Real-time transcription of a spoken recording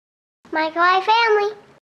My Kawaii family.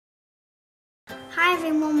 Hi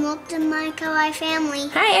everyone, welcome to my Kawaii family.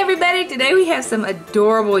 Hi everybody, today we have some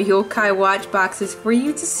adorable yokai watch boxes for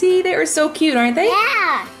you to see. They are so cute, aren't they?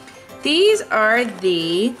 Yeah. These are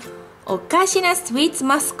the Okashina Sweets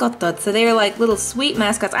Mascot. So they're like little sweet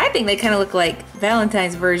mascots. I think they kind of look like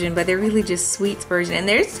Valentine's version, but they're really just sweets version. And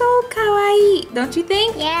they're so kawaii, don't you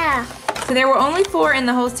think? Yeah. So there were only 4 in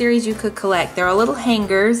the whole series you could collect. They're all little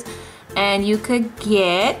hangers, and you could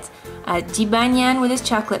get Jibanyan with his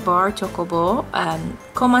chocolate bar, chocobo,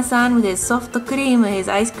 Komasan with his soft cream, his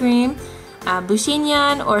ice cream,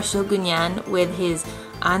 Bushinyan or Shogunyan with his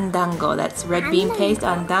andango, that's red bean paste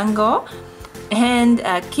andango, and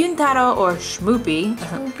Kyuntarou or Schmoopie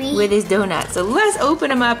with his donuts. So let's open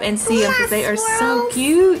them up and see them because they are so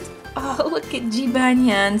cute. Oh, look at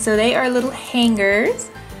Jibanyan. So they are little hangers.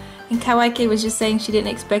 And Kawaii Kid was just saying she didn't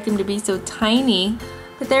expect them to be so tiny.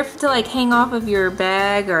 But they're to like hang off of your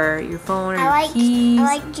bag or your phone or your keys. I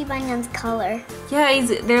like Jibanyan's color. Yeah,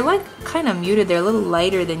 they're like kind of muted. They're a little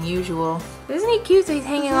lighter than usual. Isn't he cute? So he's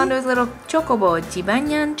hanging onto his little chocobo.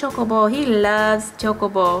 Jibanyan chocobo. He loves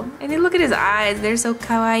chocobo. And then look at his eyes. They're so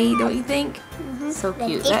kawaii, don't you think? So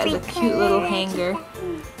cute. That is a cute little hanger.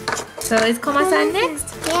 So is Komasan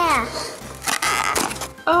next? Yeah.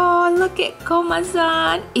 Oh, look at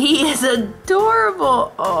Komasan. He is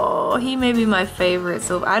adorable. Oh, he may be my favorite.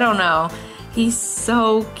 So I don't know. He's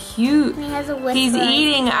so cute. He has a whisper. He's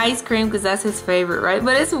eating ice cream because that's his favorite, right?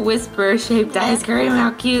 But it's a whisper-shaped ice cream.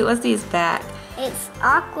 How cute. Let's see his back. It's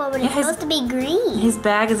aqua, but it's supposed to be green. His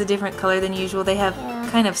bag is a different color than usual. They have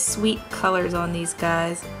kind of sweet colors on these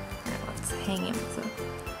guys. Right, let's hang him. So,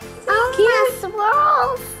 my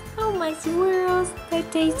swirls. Oh, my swirls.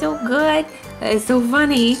 That tastes so good. That is so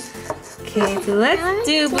funny. Okay, so let's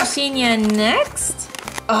do Bushinyan next.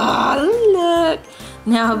 Oh, look.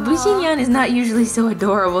 Now, Bushinyan is not usually so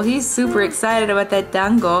adorable. He's super excited about that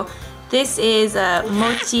dango. This is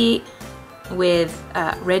mochi with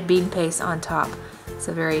red bean paste on top. It's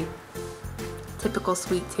a very typical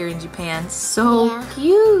sweets here in Japan. So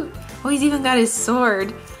cute. Oh, he's even got his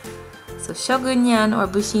sword. So Shogunyan or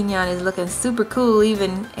Bushinyan is looking super cool,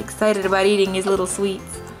 even excited about eating his little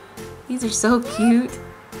sweets. These are so cute.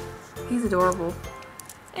 He's adorable.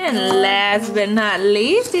 And last but not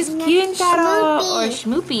least is Kyuntarou or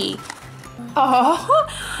Schmoopie. Oh,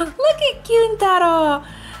 look at Kyuntarou.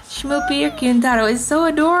 Schmoopie or Kyuntarou is so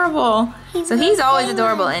adorable. So he's always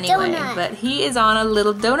adorable anyway, but he is on a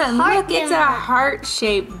little donut. And look, it's a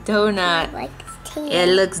heart-shaped donut. It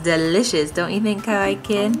looks delicious, don't you think, Kawaii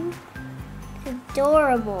Kid?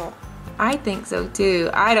 Adorable. I think so too.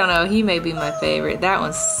 I don't know, he may be my favorite. That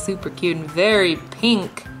one's super cute and very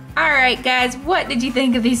pink. Alright guys, what did you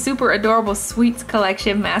think of these super adorable sweets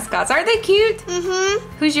collection mascots? Aren't they cute?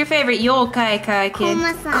 Who's your favorite yokai, Kawaii Kid?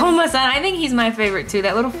 Komasan. Komasan. I think he's my favorite too.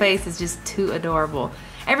 That little face is just too adorable.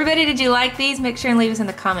 Everybody, did you like these? Make sure and leave us in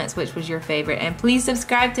the comments which was your favorite. And please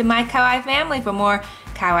subscribe to my Kawaii family for more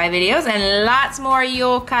Kawaii videos and lots more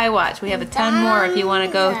yokai watch. We have a ton more if you want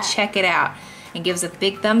to go check it out. And give us a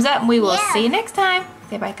big thumbs up and we will see you next time.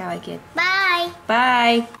 Say bye, Kawaii Kid. Bye.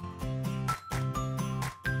 Bye.